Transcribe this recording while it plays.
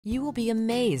You will be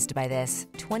amazed by this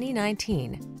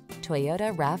 2019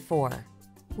 Toyota RAV4.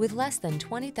 With less than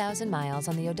 20,000 miles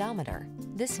on the odometer,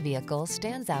 this vehicle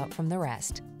stands out from the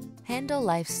rest. Handle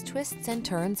life's twists and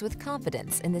turns with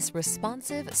confidence in this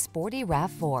responsive, sporty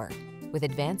RAV4. With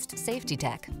advanced safety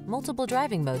tech, multiple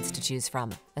driving modes to choose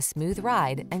from, a smooth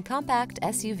ride, and compact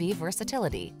SUV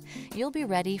versatility, you'll be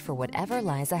ready for whatever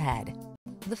lies ahead.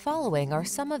 The following are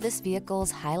some of this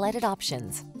vehicle's highlighted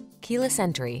options: keyless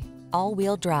entry,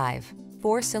 all-wheel drive,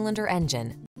 4-cylinder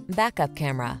engine, backup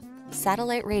camera,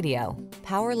 satellite radio,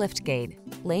 power liftgate,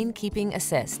 lane keeping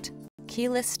assist,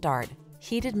 keyless start,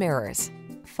 heated mirrors,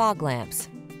 fog lamps.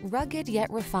 Rugged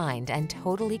yet refined and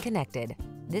totally connected,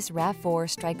 this RAV4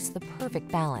 strikes the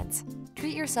perfect balance.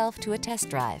 Treat yourself to a test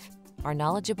drive. Our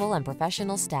knowledgeable and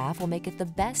professional staff will make it the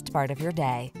best part of your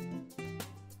day.